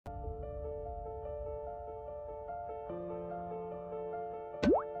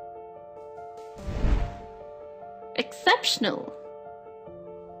Exceptional.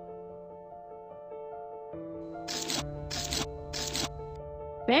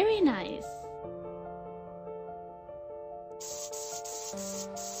 Very nice.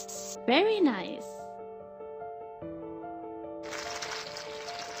 Very nice.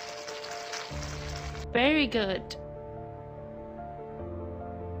 Very good.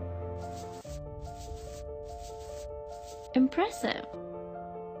 Impressive.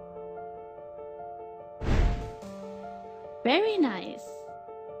 Very nice.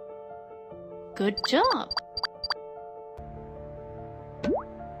 Good job.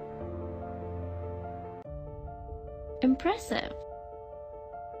 Impressive.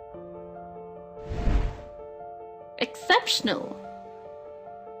 Exceptional.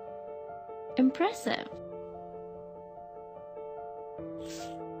 Impressive.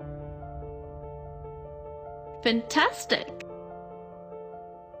 Fantastic.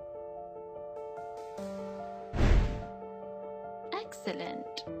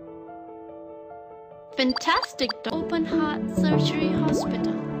 Excellent. Fantastic. Open Heart Surgery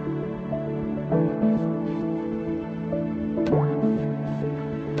Hospital.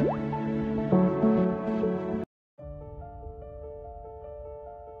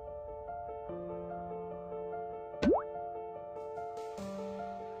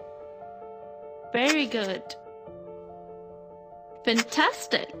 Very good.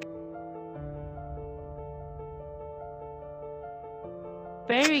 Fantastic.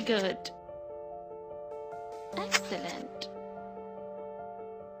 Very good. Excellent.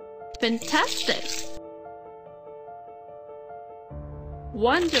 Fantastic.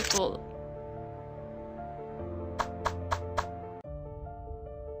 Wonderful.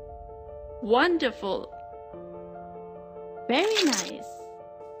 Wonderful. Very nice.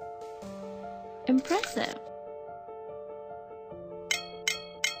 Impressive.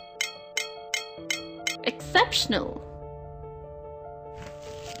 Exceptional.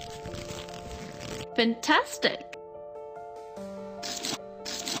 Fantastic.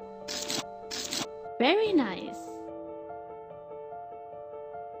 Very nice.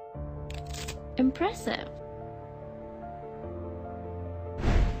 Impressive.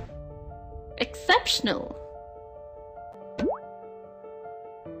 Exceptional.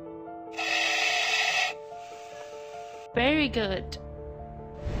 Very good.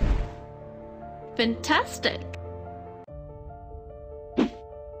 Fantastic.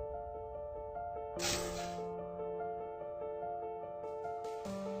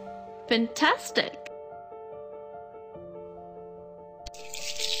 Fantastic.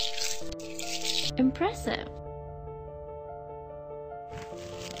 Impressive.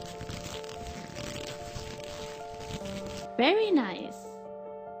 Very nice.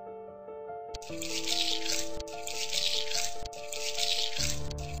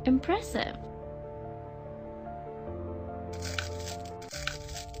 Impressive.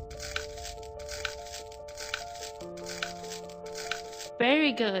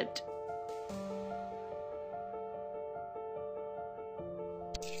 Very good.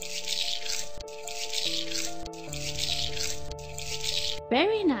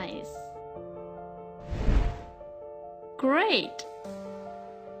 Very nice. Great.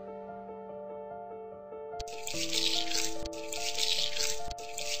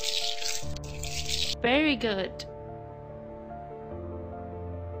 Very good.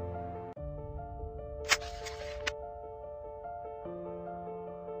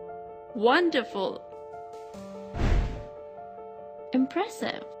 Wonderful.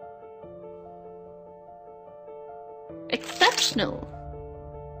 Impressive. Exceptional.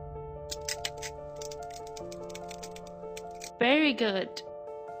 Very good.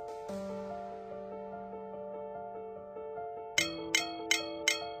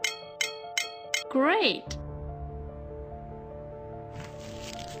 Great.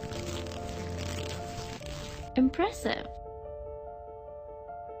 Impressive.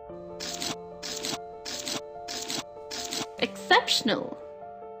 Exceptional.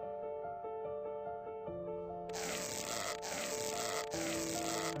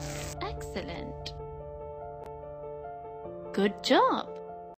 Excellent. Good job.